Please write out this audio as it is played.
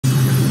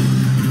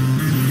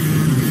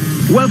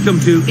Welcome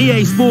to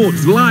EA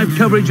Sports live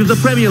coverage of the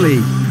Premier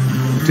League.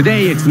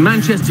 Today it's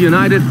Manchester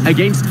United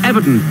against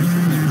Everton.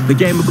 The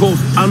game, of course,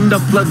 under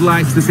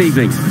floodlights this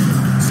evening.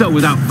 So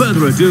without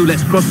further ado,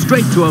 let's cross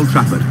straight to Old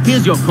Trafford.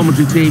 Here's your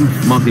commentary team,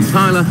 Martin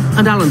Tyler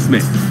and Alan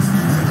Smith.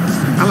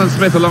 Alan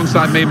Smith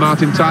alongside me,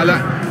 Martin Tyler,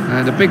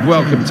 and a big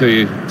welcome to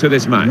you to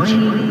this match.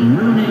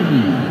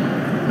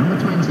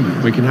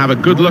 We can have a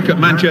good look at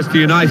Manchester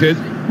United.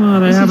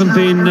 Well, they haven't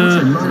been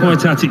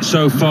quite at it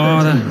so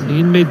far. They're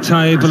in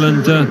mid-table,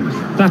 and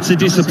that's a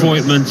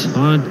disappointment.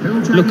 I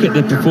look at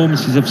the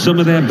performances of some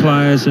of their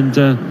players, and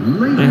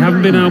they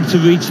haven't been able to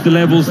reach the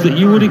levels that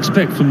you would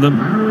expect from them.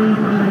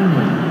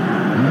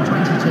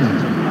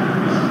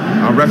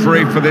 Our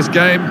referee for this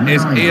game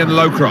is Ian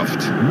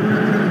Lowcroft.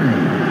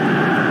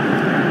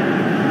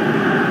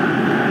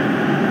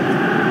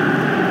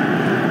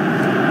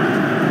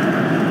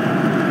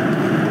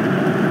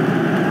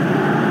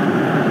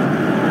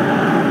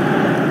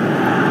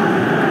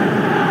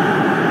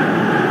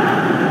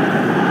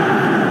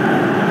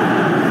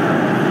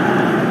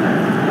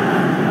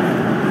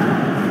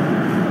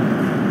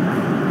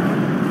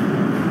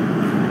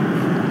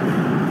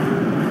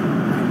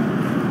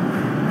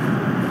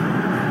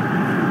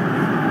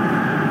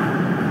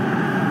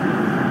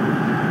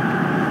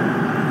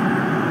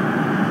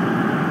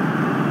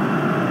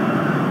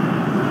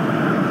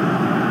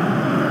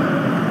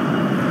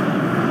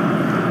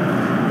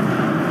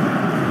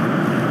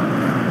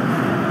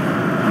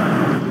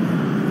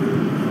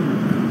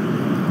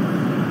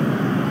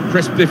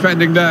 Crisp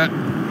defending there.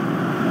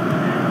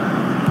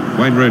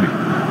 Wayne Rooney.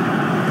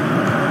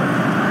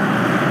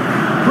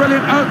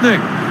 Brilliant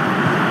opening.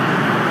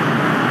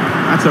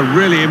 That's a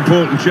really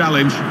important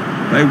challenge.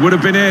 They would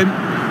have been in.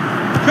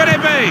 Could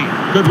it be?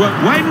 Good work.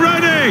 Wayne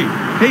Rooney!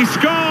 He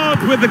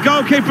scored with the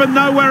goalkeeper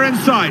nowhere in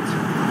sight.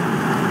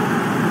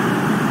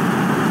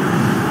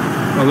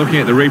 Well, looking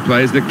at the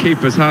replays, the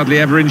keeper's hardly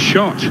ever in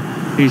shot.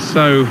 He's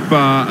so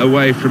far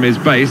away from his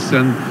base,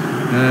 and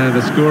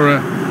the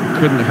scorer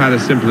couldn't have had a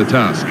simpler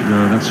task.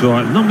 No, that's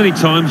right. Not many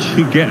times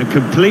you get a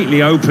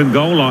completely open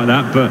goal like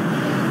that, but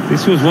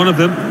this was one of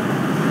them.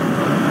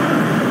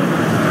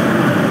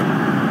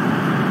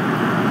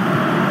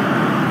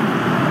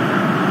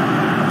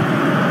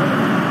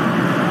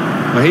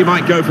 Well, he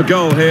might go for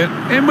goal here.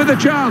 In with a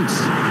chance.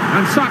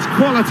 And such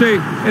quality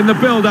in the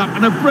build-up,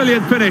 and a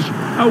brilliant finish.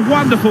 A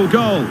wonderful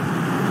goal.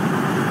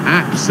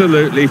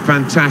 Absolutely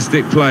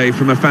fantastic play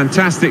from a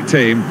fantastic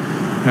team.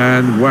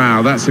 And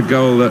wow, that's a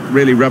goal that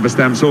really rubber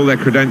stamps all their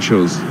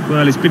credentials.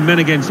 Well, it's been men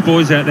against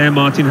boys out there,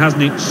 Martin,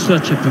 hasn't it?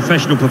 Such a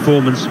professional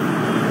performance.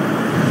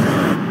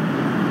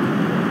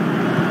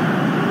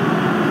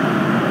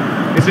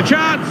 It's a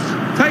chance.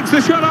 Takes the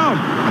shot on.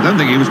 I don't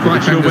think he was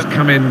quite sure. Defenders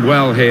come in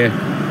well here.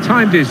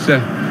 Timed his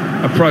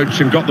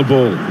approach and got the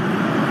ball.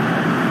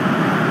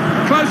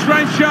 Close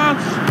range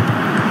chance.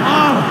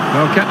 Oh!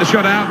 Well, kept the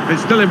shot out.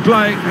 It's still in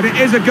play, and it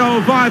is a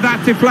goal via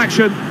that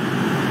deflection.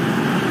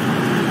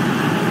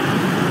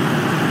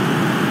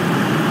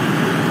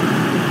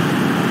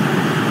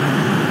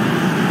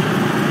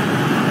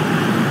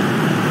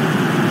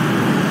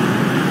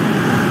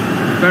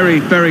 Very,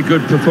 very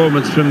good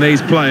performance from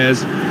these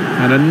players,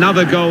 and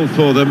another goal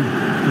for them,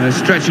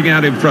 stretching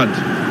out in front.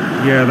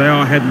 Yeah, they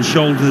are head and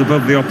shoulders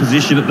above the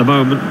opposition at the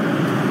moment.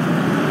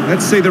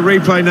 Let's see the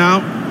replay now.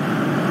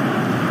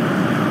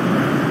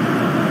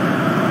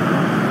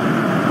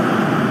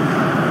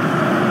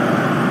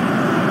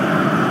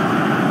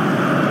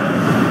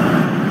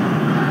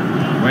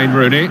 Wayne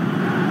Rooney.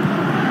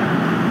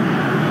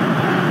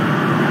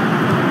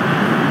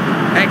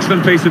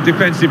 Excellent piece of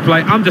defensive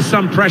play, under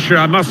some pressure,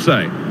 I must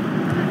say.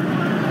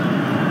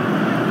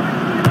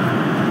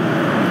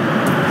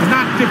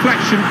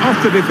 Deflection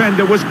off the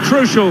defender was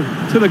crucial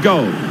to the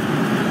goal.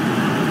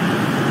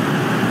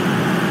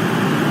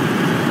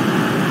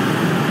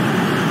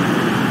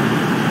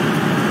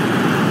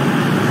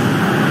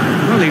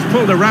 Well, he's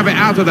pulled a rabbit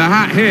out of the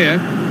hat here.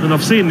 And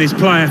I've seen this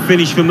player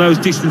finish from those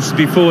distances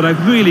before.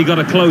 They've really got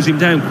to close him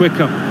down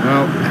quicker.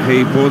 Well,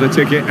 he bought a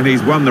ticket and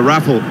he's won the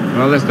raffle.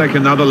 Well, let's take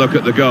another look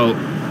at the goal.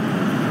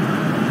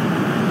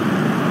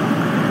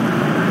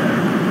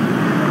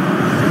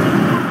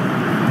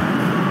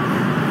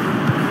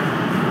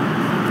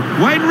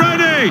 Wayne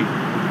Rooney!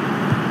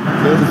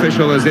 Fourth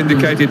official has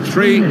indicated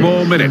 3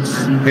 more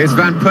minutes. Here's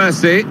Van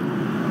Persie.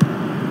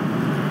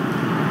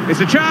 It's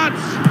a chance.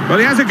 Well,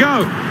 he has a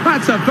go.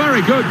 That's a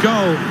very good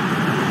goal.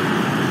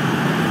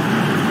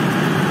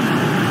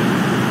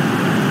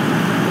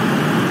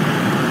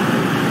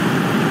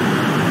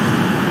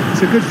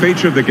 It's a good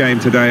feature of the game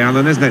today,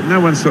 Alan, isn't it? No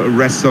one sort of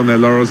rests on their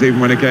laurels even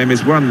when a game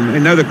is won.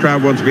 They know the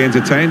crowd want to be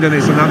entertained, and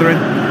it's another...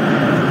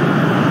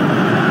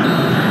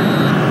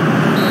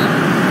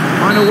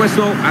 Final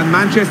whistle, and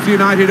Manchester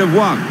United have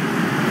won.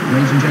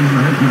 Ladies and gentlemen,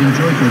 I hope you've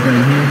enjoyed your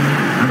day here.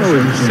 Well,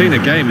 we've seen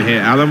a game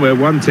here, Alan, where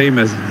one team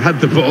has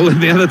had the ball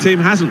and the other team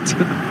hasn't.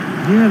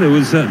 Yeah, there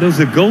was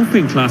a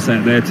golfing class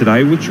out there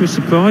today, which was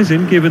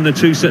surprising, given the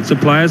two sets of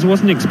players. I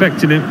wasn't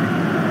expecting it.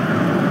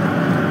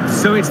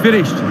 So it's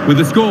finished with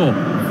the score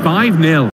 5-0.